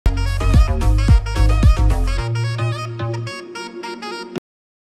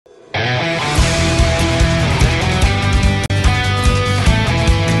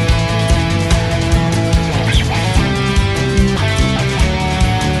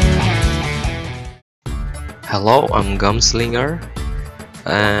Hello, I'm Gumslinger,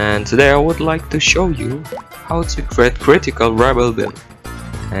 and today I would like to show you how to create critical rebel build.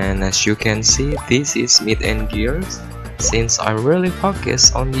 And as you can see, this is mid-end gears since I really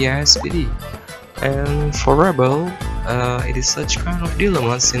focus on the ASPD. And for rebel, it is such kind of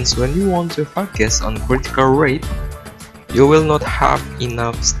dilemma since when you want to focus on critical rate, you will not have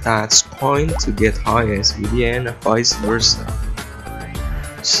enough stats point to get high ASPD and vice versa.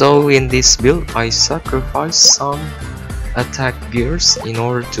 So in this build, I sacrifice some attack gears in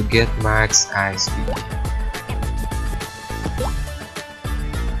order to get max ASPD.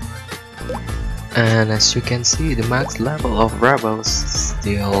 And as you can see, the max level of rebels is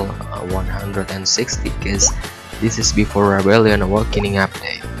still 160 because this is before Rebellion Awakening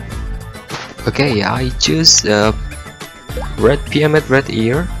update. Okay, I choose red PM at red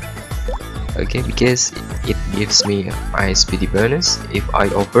ear. Okay, because it gives me ASPD bonus if I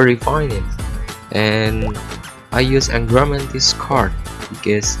over refine it, and I use Engramantis card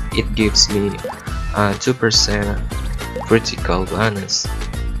because it gives me 2% critical bonus.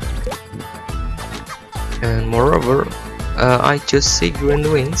 And moreover, I choose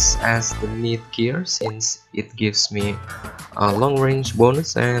Sigrun Wings as the mid gear since it gives me a long range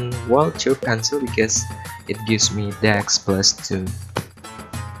bonus, and Vulture Pencil because it gives me Dex +2.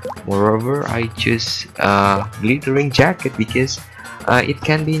 Moreover, I choose Glittering Jacket because it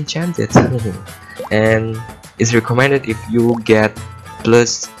can be enchanted and is recommended if you get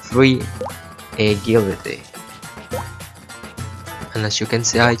 +3 agility. And as you can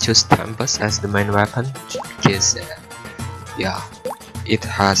see, I choose Tempest as the main weapon because yeah, it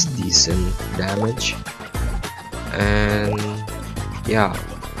has decent damage. And yeah,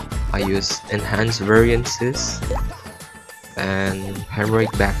 I use enhanced variances and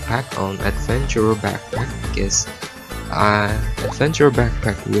heroic backpack on adventurer backpack because adventurer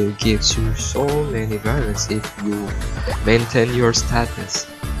backpack will give you so many bonus if you maintain your status.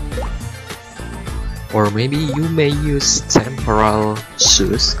 Or maybe you may use temporal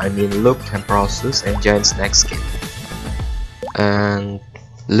shoes, look temporal shoes and giant snake skin and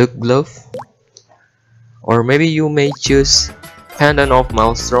look glove. Or maybe you may choose pendant of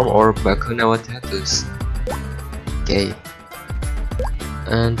maelstrom or Bakunawa tattoos. Okay.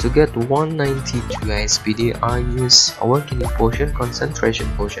 And to get 192 ASPD, I use Awakening Potion, Concentration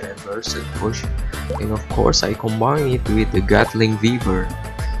Potion and Berserk Potion. And of course I combine it with the Gatling Weaver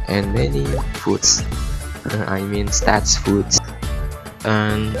and many foods, stats foods.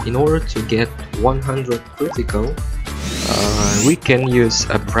 And in order to get 100 critical, we can use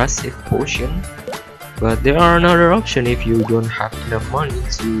Abrasive Potion. But there are another option. If you don't have enough money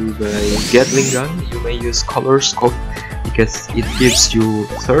to buy Gatling gun, you may use Color Scope because it gives you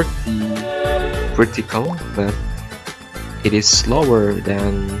 30 critical, but it is slower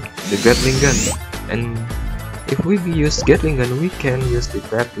than the Gatling gun. And if we use Gatling gun, we can use the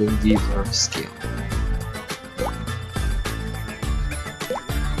Gatling Weaver skill.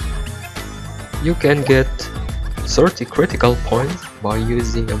 You can get 30 critical points by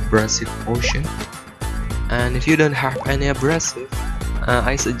using Abrasive Potion. And if you don't have any abrasive,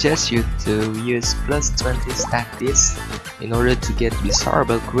 I suggest you to use +20 status in order to get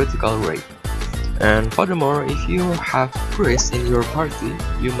desirable critical rate. And furthermore, if you have priest in your party,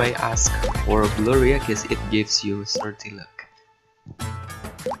 you may ask for Gloria because it gives you 30 luck.